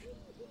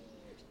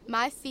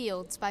My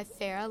Fields by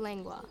Farah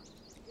Langlois.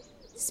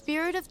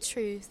 Spirit of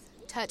truth,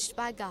 touched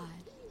by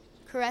God,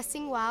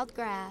 caressing wild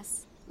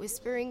grass,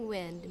 whispering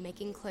wind,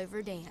 making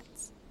clover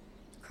dance.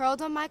 Curled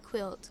on my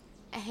quilt,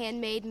 a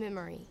handmade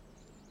memory,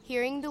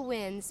 hearing the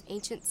wind's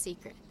ancient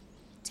secret,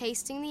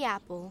 tasting the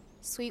apple,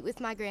 sweet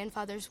with my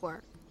grandfather's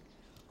work.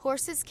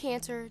 Horses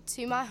canter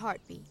to my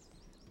heartbeat,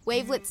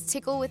 wavelets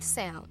tickle with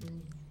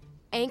sound.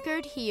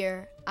 Anchored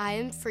here, I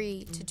am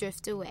free to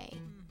drift away.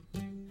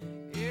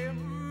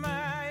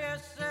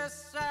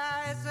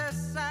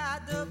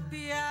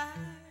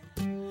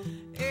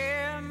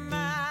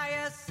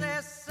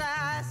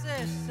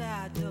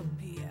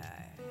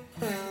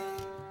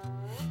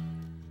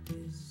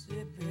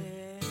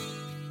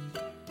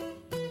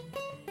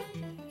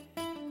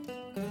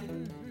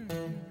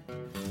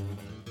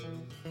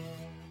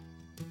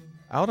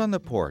 Out on the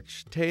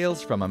Porch,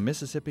 Tales from a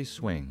Mississippi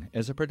Swing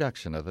is a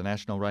production of the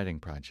National Writing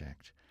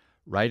Project.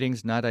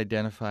 Writings not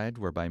identified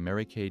were by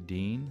Mary Kay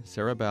Dean,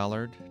 Sarah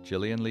Ballard,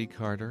 Jillian Lee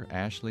Carter,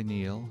 Ashley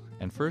Neal,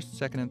 and first,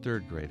 second, and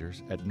third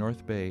graders at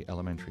North Bay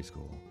Elementary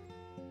School.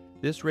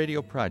 This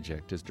radio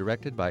project is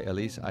directed by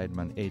Elise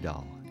Eidman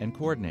Adal and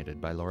coordinated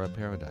by Laura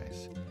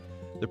Paradise.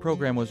 The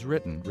program was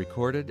written,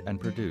 recorded, and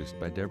produced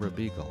by Deborah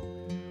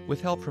Beagle,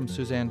 with help from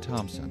Suzanne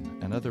Thompson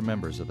and other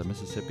members of the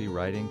Mississippi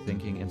Writing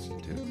Thinking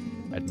Institute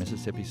at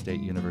Mississippi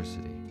State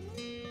University.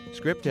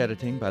 Script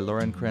editing by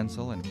Lauren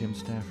Krenzel and Kim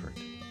Stafford.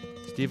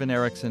 Stephen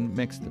Erickson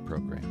mixed the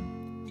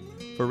program.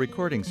 For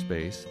recording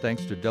space,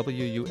 thanks to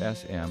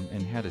WUSM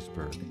in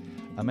Hattiesburg,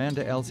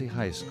 Amanda Elsie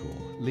High School,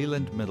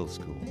 Leland Middle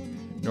School,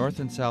 North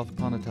and South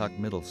Pontotoc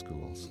Middle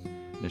Schools,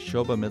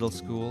 Neshoba Middle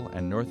School,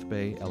 and North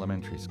Bay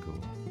Elementary School.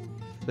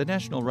 The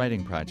National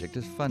Writing Project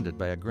is funded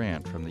by a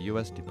grant from the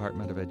U.S.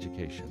 Department of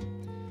Education.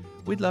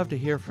 We'd love to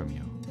hear from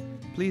you.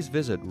 Please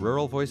visit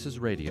Rural Voices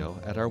Radio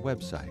at our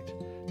website,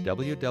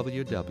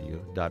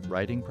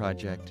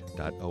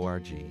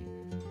 www.writingproject.org.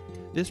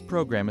 This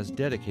program is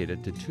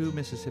dedicated to two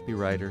Mississippi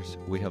writers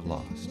we have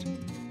lost,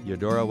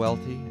 Eudora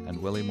Welty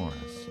and Willie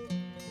Morris.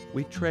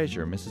 We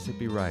treasure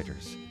Mississippi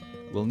writers.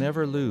 We'll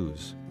never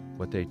lose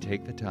what they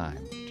take the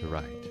time to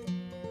write.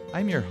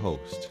 I'm your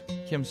host,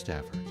 Kim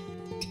Stafford.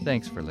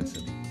 Thanks for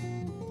listening.